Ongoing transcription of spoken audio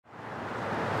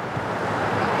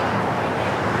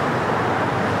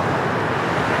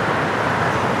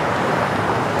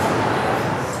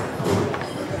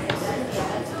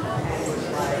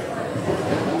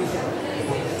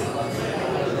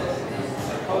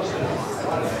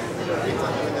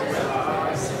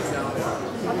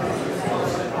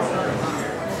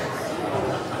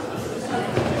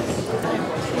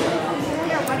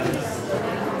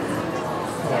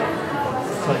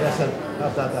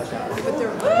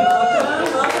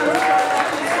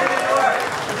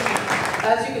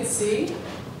As you can see,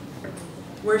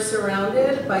 we're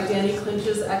surrounded by Danny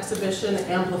Clinch's exhibition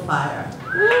Amplifier.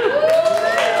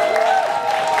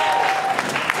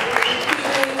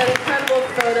 Including an incredible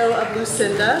photo of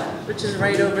Lucinda, which is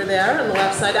right over there on the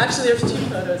left side. Actually, there's 2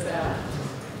 photos there.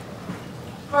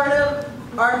 Part of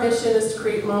our mission is to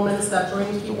create moments that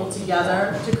bring people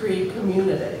together to create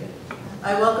community.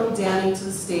 I welcome Danny to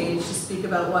the stage to speak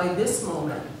about why this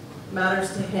moment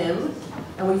matters to him,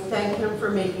 and we thank him for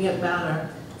making it matter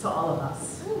to all of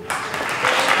us.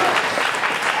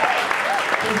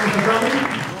 Thank you for coming.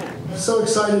 I'm so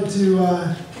excited to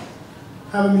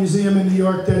have a museum in New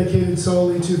York dedicated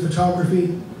solely to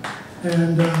photography,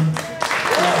 and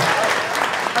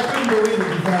I couldn't believe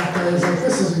it, in fact. I was like,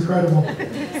 this is incredible.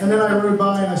 And then I rode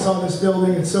by and I saw this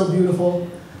building. It's so beautiful.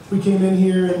 We came in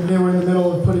here and they were in the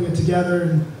middle of putting it together,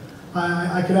 and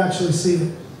I could actually see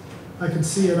it. I could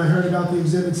see it. I heard about the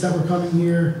exhibits that were coming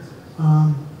here,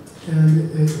 and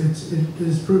it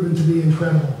is proven to be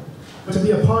incredible. To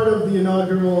be a part of the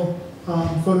inaugural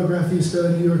Fotografiska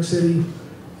in New York City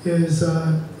is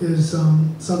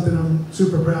something I'm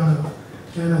super proud of.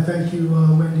 And I thank you,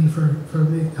 Wendy, for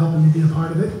helping me be a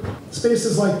part of it.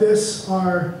 Spaces like this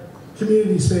are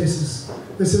community spaces.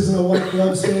 This isn't a white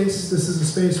glove space. This is a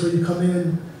space where you come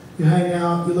in, you hang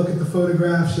out, you look at the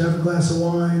photographs, you have a glass of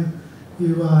wine,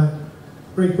 you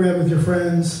break bread with your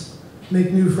friends,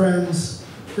 make new friends.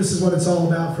 This is what it's all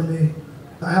about for me.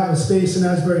 I have a space in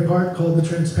Asbury Park called the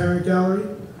Transparent Gallery.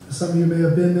 Some of you may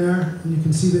have been there, and you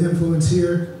can see the influence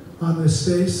here on this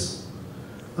space.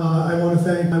 I want to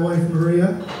thank my wife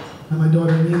Maria, and my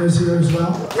daughter Nina's here as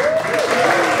well.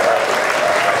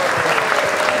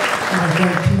 And I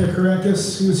thank Tina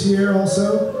Karekis, who's here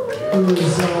also, who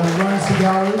runs the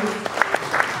gallery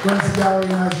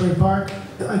in Asbury Park.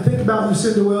 I think about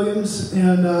Lucinda Williams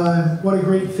and what a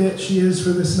great fit she is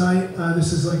for this night.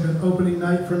 This is like an opening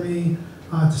night for me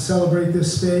to celebrate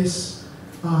this space.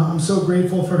 I'm so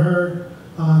grateful for her.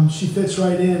 She fits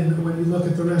right in when you look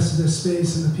at the rest of this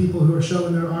space and the people who are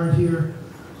showing their art here.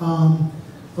 A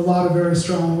lot of very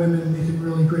strong women making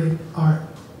really great art.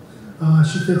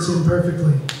 She fits in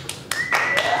perfectly.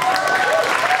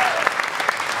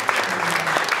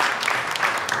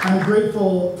 I'm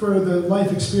grateful for the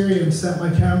life experience that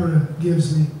my camera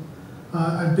gives me.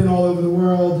 I've been all over the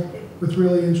world with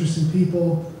really interesting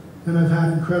people, and I've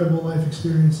had incredible life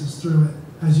experiences through it,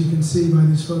 as you can see by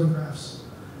these photographs.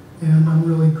 And I'm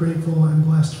really grateful and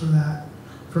blessed for that,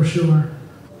 for sure.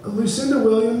 Lucinda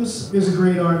Williams is a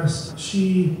great artist.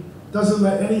 She doesn't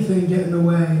let anything get in the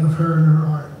way of her and her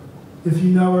art. If you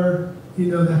know her, you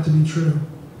know that to be true.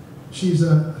 She's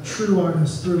a true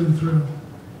artist through and through.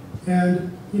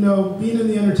 And, you know, being in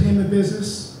the entertainment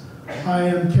business, I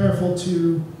am careful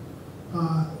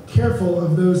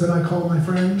of those that I call my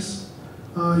friends.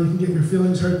 You can get your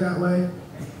feelings hurt that way.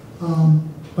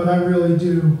 But I really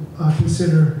do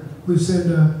consider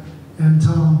Lucinda and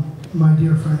Tom my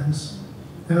dear friends.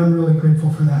 And I'm really grateful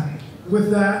for that.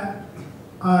 With that,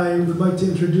 I would like to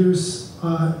introduce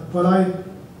what I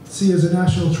see as a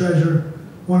national treasure,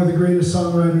 one of the greatest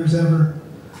songwriters ever,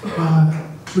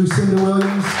 Lucinda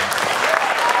Williams.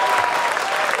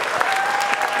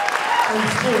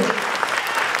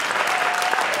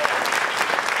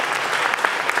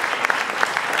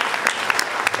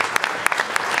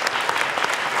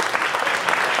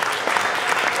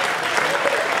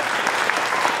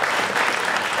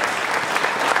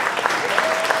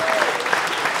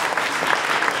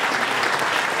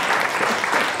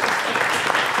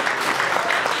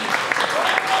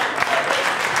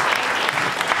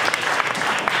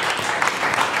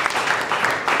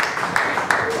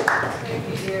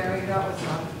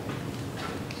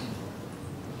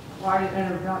 Quite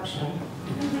an introduction.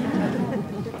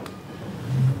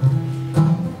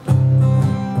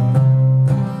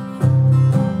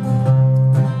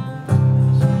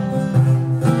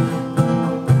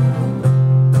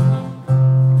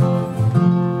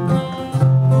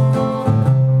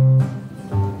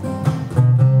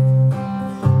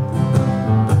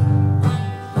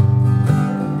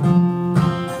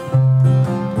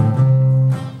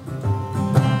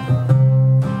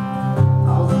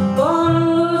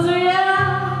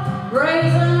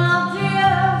 Raising up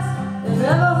tears, they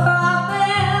never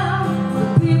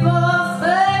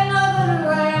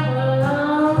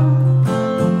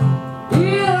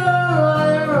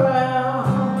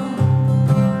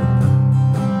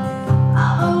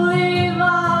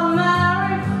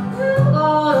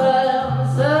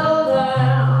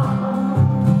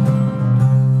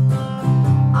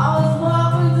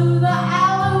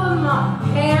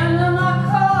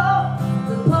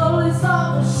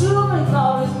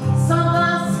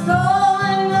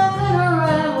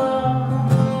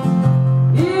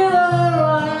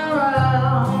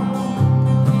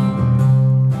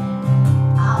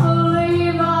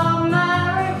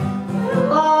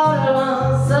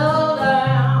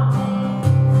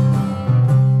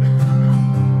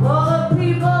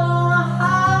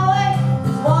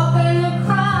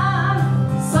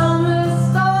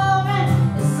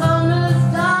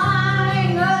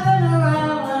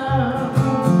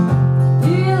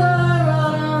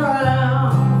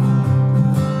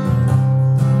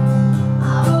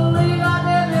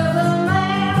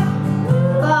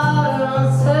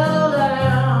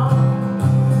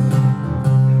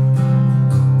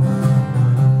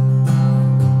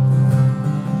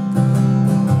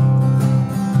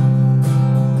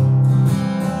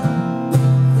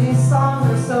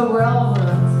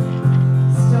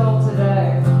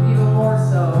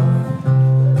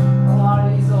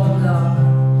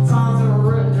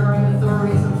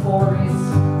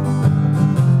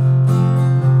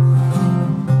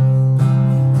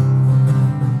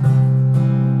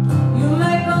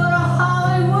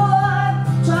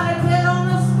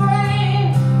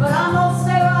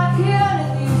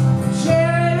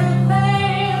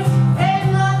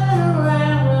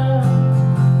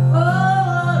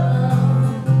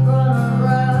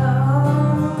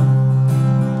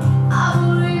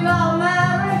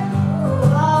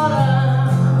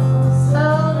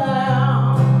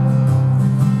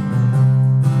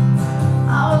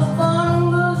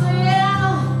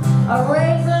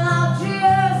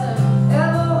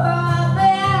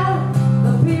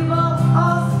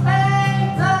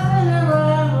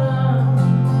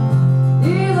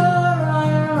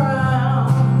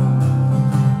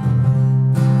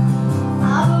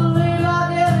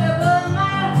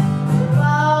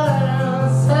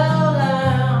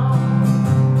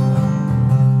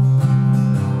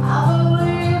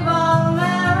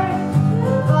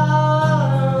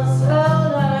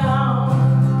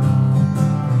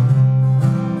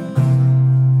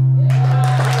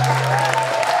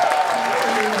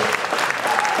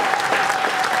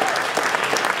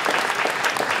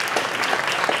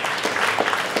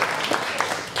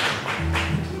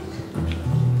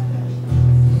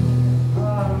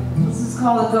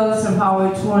called The Ghost of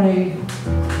Highway 20.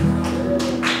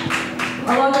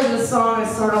 I look at this song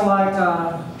as sort of like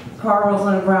Carl's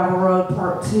on a Gravel Road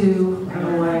Part 2 in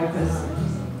a way, because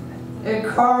in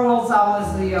Carl's I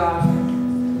was the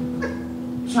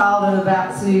child in the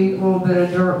back seat, a little bit of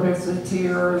dirt mixed with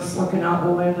tears, looking out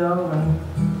the window, and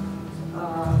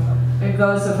it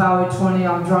Ghost of Highway 20,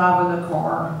 I'm driving the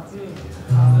car,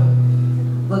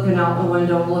 looking out the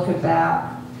window, looking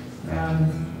back,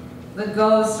 and the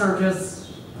ghosts are just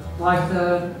like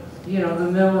the, you know, the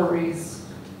memories,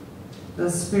 the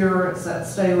spirits that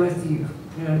stay with you,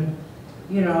 and,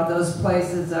 you know, those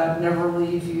places that never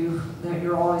leave you, that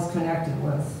you're always connected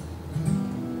with.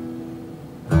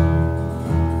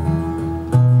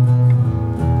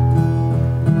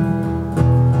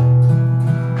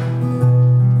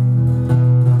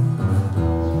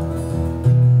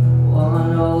 Well, I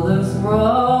know this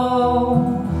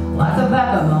road like the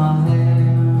back of my hand.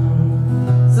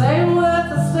 Same with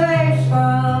the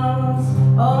stations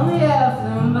on the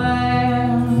FM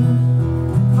band.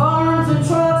 Farms and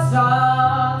truck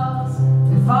stops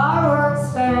and fireworks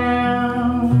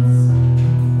stands.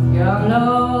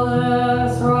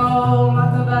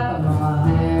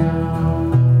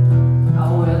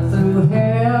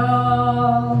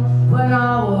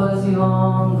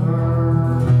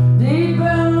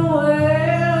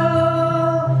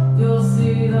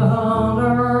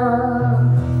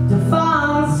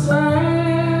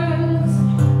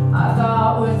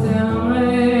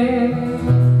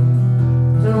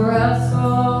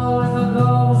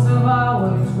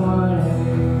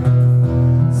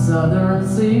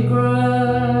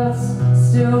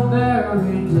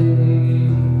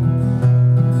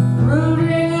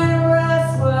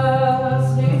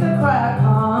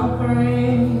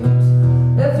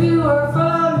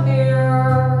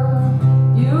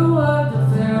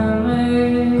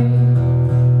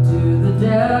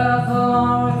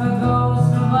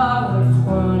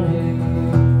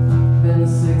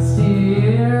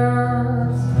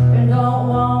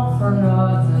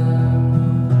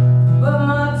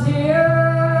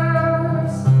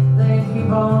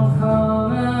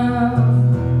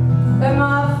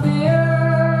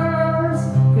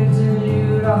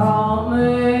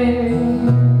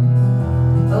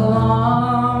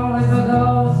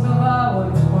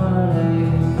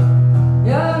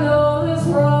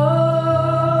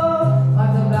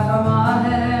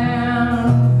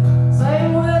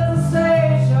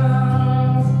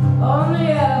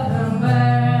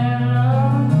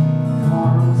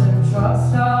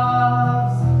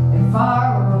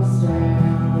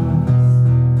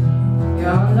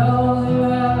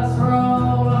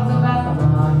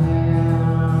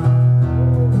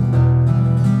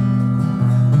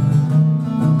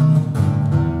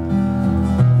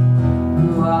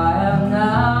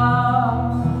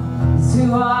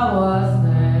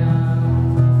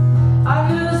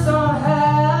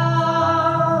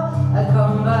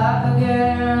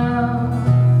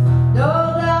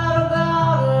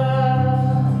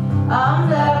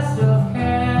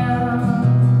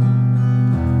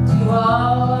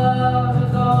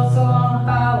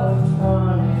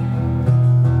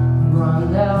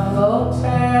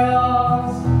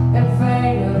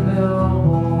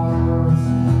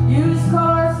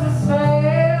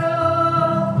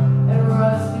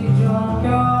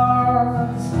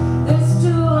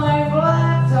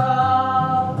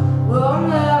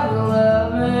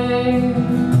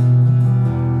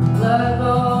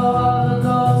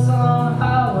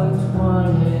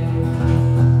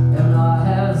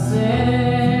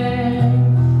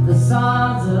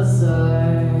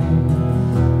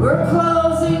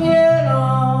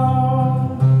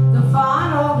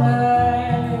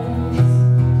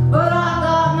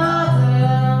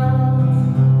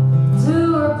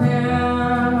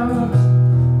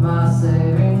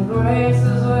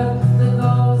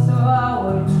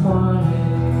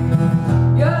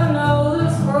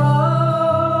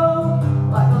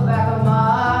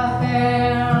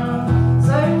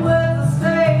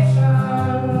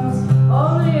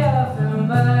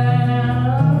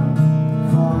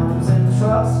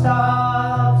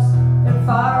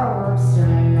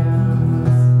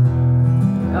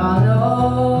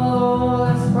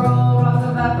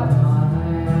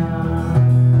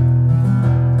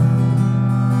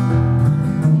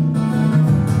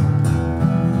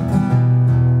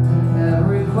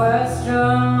 question,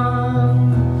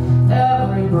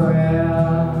 every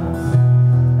breath,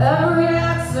 every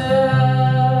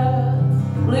accent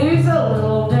leaves a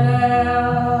little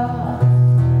death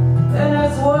in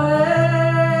its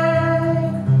wake,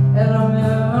 and a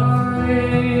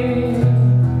memory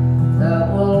that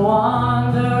will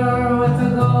wander with the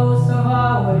ghost of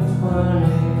Highway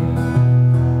 20.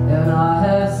 And I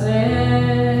have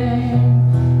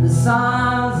seen the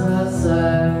signs that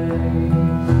say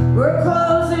we're